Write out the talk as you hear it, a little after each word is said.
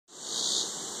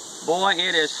Boy,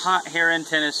 it is hot here in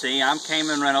Tennessee. I'm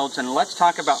Kamon Reynolds, and let's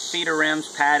talk about feeder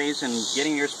rims, patties, and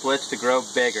getting your splits to grow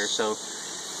bigger. So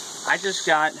I just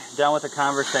got done with a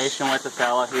conversation with a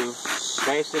fella who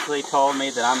basically told me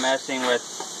that I'm messing with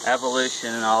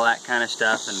evolution and all that kind of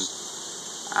stuff, and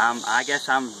I guess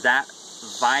I'm that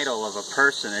vital of a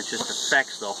person. It just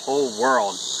affects the whole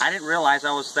world. I didn't realize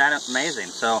I was that amazing.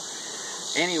 So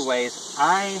anyways,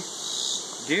 I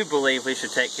do believe we should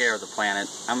take care of the planet.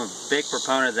 I'm a big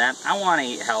proponent of that. I want to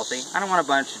eat healthy. I don't want a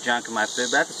bunch of junk in my food,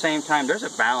 but at the same time, there's a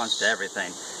balance to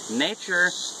everything. Nature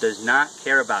does not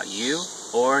care about you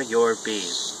or your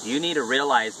bees. You need to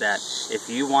realize that if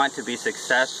you want to be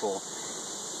successful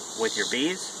with your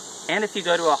bees, and if you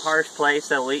go to a harsh place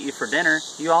that will eat you for dinner,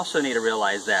 you also need to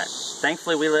realize that.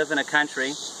 Thankfully, we live in a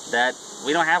country that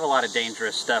we don't have a lot of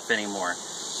dangerous stuff anymore.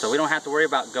 So we don't have to worry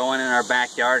about going in our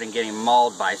backyard and getting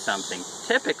mauled by something.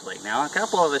 Typically. Now, a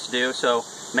couple of us do, so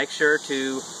make sure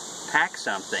to pack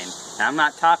something. Now, I'm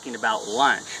not talking about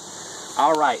lunch.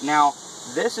 Alright, now,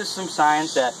 this is some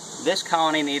signs that this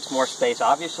colony needs more space.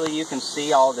 Obviously, you can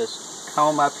see all this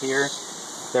comb up here.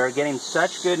 They're getting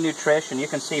such good nutrition. You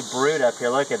can see brood up here.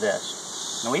 Look at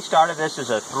this. Now, we started this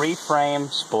as a 3-frame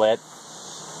split.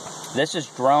 This is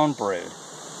drone brood.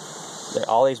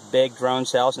 All these big drone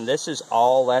cells, and this is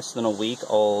all less than a week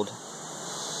old.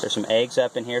 There's some eggs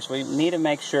up in here, so we need to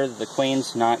make sure that the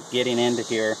queen's not getting into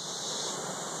here,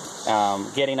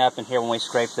 getting up in here when we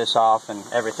scrape this off and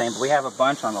everything. But we have a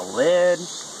bunch on the lid.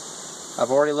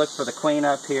 I've already looked for the queen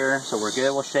up here, so we're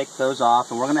good. We'll shake those off,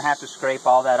 and we're going to have to scrape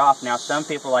all that off. Now, some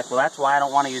people are like, well, that's why I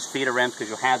don't want to use feeder rims, because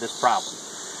you'll have this problem.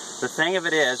 The thing of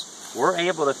it is, we're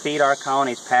able to feed our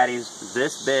colonies patties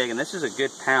this big, and this is a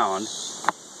good pound,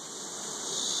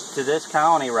 to this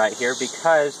colony right here,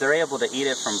 because they're able to eat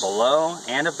it from below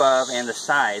and above and the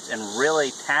sides and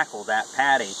really tackle that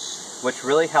patty, which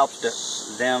really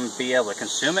helps them be able to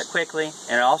consume it quickly,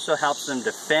 and it also helps them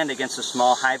defend against the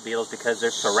small hive beetles because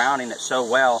they're surrounding it so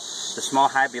well. The small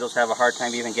hive beetles have a hard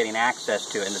time even getting access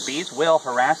to it, and the bees will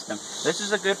harass them. This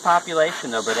is a good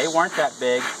population though, but they weren't that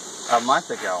big a month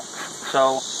ago.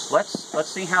 So let's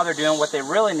see how they're doing. What they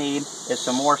really need is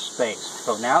some more space.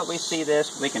 So now that we see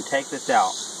this, we can take this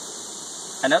out.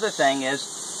 Another thing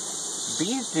is,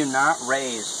 bees do not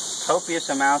raise copious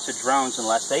amounts of drones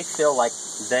unless they feel like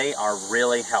they are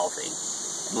really healthy.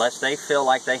 Unless they feel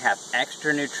like they have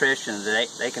extra nutrition that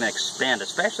they can expend,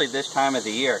 especially this time of the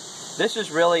year. This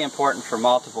is really important for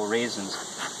multiple reasons.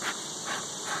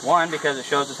 One, because it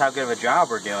shows us how good of a job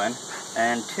we're doing.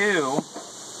 And two,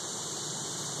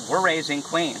 we're raising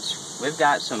queens. We've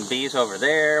got some bees over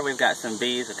there. We've got some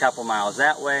bees a couple miles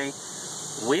that way.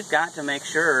 We've got to make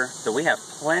sure that we have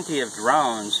plenty of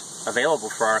drones available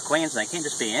for our queens. And they can't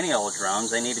just be any old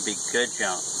drones. They need to be good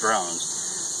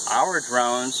drones. Our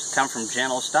drones come from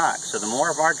gentle stock. So the more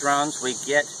of our drones we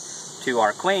get to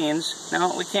our queens,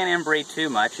 no, we can't inbreed too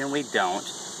much, and we don't.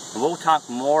 And we'll talk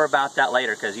more about that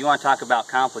later, because you want to talk about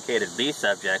complicated bee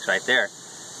subjects right there.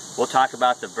 We'll talk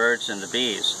about the birds and the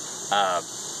bees.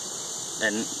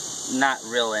 And not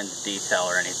real into detail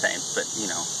or anything, but, you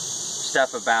know,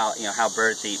 stuff about, you know, how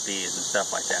birds eat bees and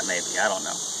stuff like that, maybe. I don't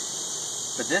know.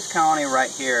 But this colony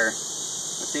right here,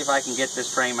 let's see if I can get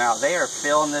this frame out. They are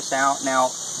filling this out. Now,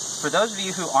 for those of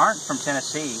you who aren't from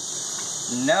Tennessee,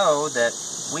 know that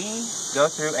we go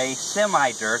through a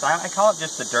semi-dearth. I call it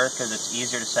just the dearth because it's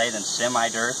easier to say than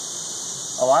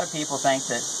semi-dearth. A lot of people think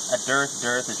that a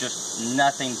dearth is just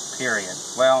nothing, period.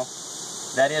 Well,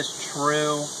 that is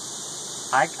true.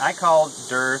 I call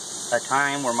dearth a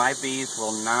time where my bees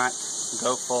will not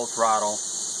go full throttle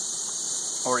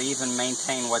or even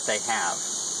maintain what they have.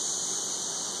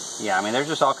 Yeah, I mean, there's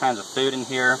just all kinds of food in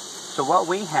here. So what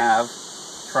we have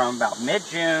from about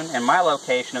mid-June in my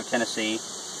location of Tennessee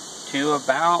to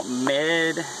about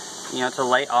to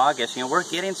late August, we're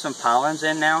getting some pollens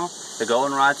in now. The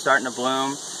goldenrod's starting to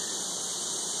bloom.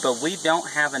 But we don't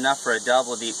have enough for a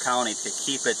double deep colony to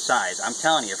keep its size. I'm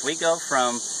telling you, if we go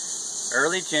from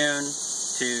early June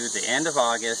to the end of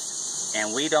August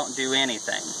and we don't do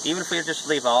anything, even if we just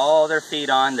leave all their feed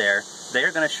on there,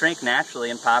 they're going to shrink naturally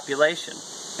in population.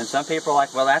 And some people are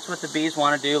like, well, that's what the bees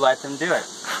want to do, let them do it.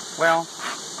 Well,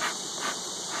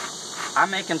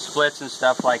 I'm making splits and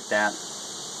stuff like that,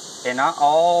 and not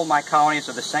all my colonies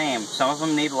are the same. Some of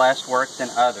them need less work than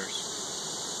others.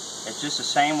 It's just the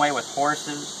same way with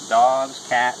horses, dogs,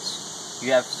 cats.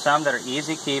 You have some that are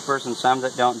easy keepers and some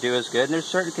that don't do as good. And there's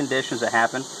certain conditions that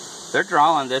happen. They're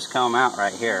drawing this comb out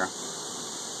right here.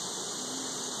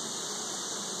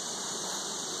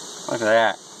 Look at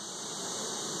that.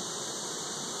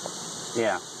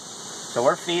 Yeah. So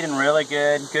we're feeding really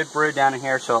good brood down in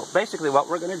here. So basically what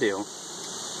we're going to do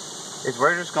is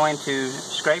we're just going to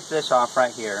scrape this off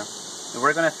right here. And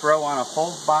we're going to throw on a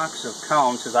whole box of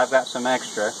combs, because I've got some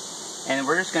extra. And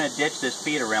we're just going to ditch this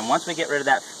feeder rim. Once we get rid of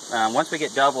that, once we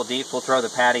get double deep, we'll throw the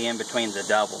patty in between the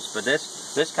doubles. But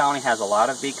this colony has a lot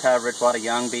of bee coverage, a lot of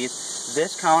young bees.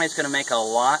 This colony is going to make a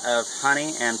lot of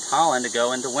honey and pollen to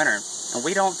go into winter. And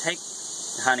we don't take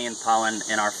honey and pollen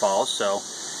in our fall, so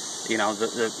you know,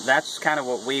 that's kind of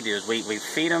what we do, is we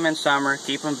feed them in summer,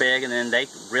 keep them big, and then they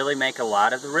really make a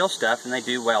lot of the real stuff, and they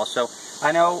do well. So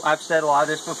I know I've said a lot of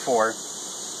this before,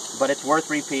 but it's worth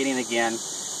repeating again.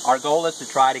 Our goal is to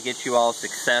try to get you all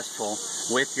successful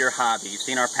with your hobby. You've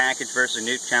seen our package versus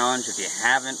nuke challenge. If you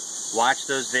haven't watched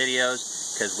those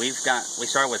videos, because we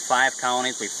started with 5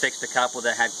 colonies. We've fixed a couple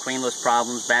that had queenless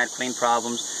problems, bad queen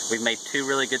problems. We've made 2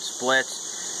 really good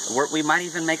splits. We might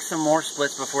even make some more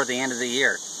splits before the end of the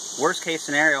year. Worst case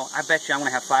scenario, I bet you I'm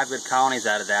going to have 5 good colonies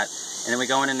out of that. And then we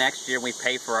go into next year, we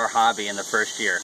pay for our hobby in the first year.